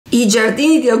I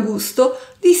Giardini di Augusto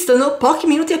distano pochi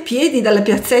minuti a piedi dalla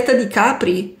piazzetta di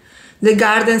Capri. The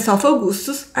Gardens of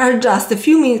Augustus are just a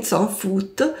few minutes on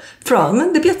foot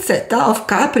from the piazzetta of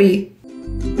Capri.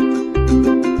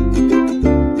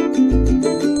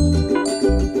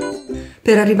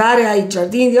 Per arrivare ai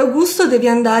Giardini di Augusto devi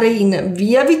andare in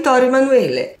via Vittorio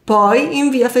Emanuele, poi in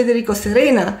via Federico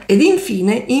Serena ed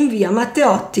infine in via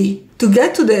Matteotti. To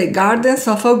get to the Gardens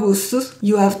of Augustus,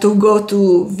 you have to go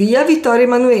to via Vittorio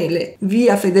Emanuele,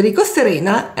 via Federico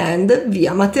Serena and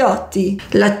via Matteotti.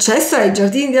 L'accesso ai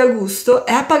Giardini di Augusto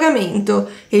è a pagamento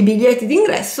e i biglietti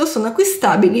d'ingresso sono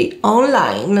acquistabili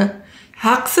online.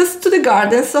 Access to the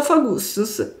Gardens of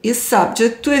Augustus is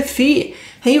subject to a fee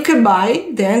and you can buy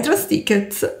the entrance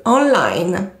tickets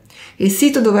online. Il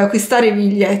sito dove acquistare i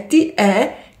biglietti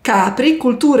è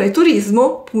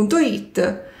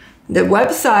capriculturaeturismo.it. The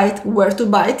website where to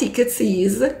buy tickets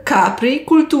is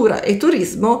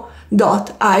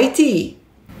capriculturaeturismo.it.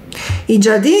 I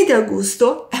Giardini di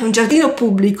Augusto è un giardino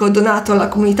pubblico donato alla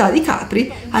comunità di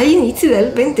Capri agli inizi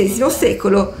del XX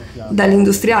secolo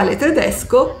dall'industriale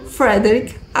tedesco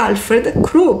Friedrich Alfred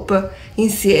Krupp,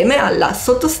 insieme alla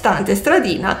sottostante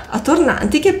stradina a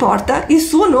tornanti che porta il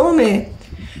suo nome.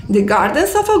 The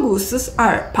Gardens of Augustus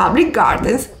are public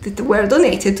gardens that were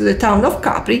donated to the town of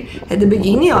Capri at the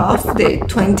beginning of the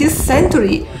 20th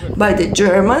century by the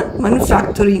German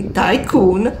manufacturing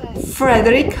tycoon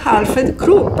Friedrich Alfred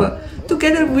Krupp,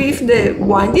 together with the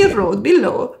winding road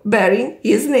below bearing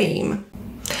his name.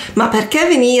 Ma perché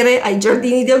venire ai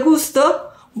Giardini di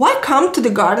Augusto? Why come to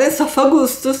the Gardens of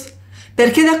Augustus?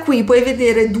 Perché da qui puoi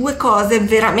vedere due cose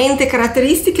veramente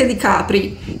caratteristiche di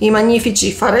Capri, i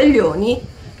magnifici faraglioni.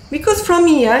 Because from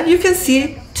here you can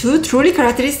see two truly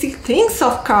characteristic things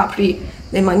of Capri,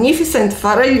 the magnificent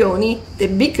faraglioni, the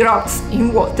big rocks in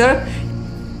water,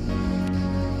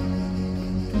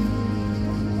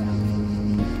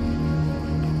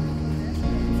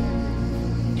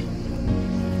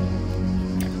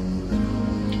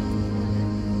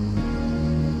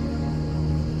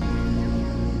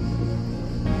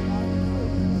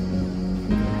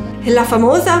 e la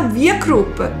famosa Via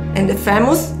Krupp and the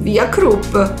famous Via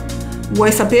Krupp.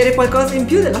 Vuoi sapere qualcosa in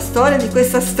più della storia di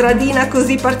questa stradina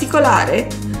così particolare?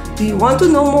 Do you want to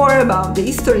know more about the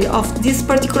history of this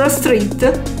particular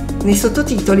street? Nei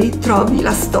sottotitoli trovi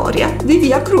la storia di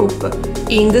Via Krupp.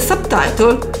 In the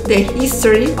subtitle, The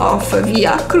History of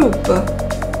Via Krupp.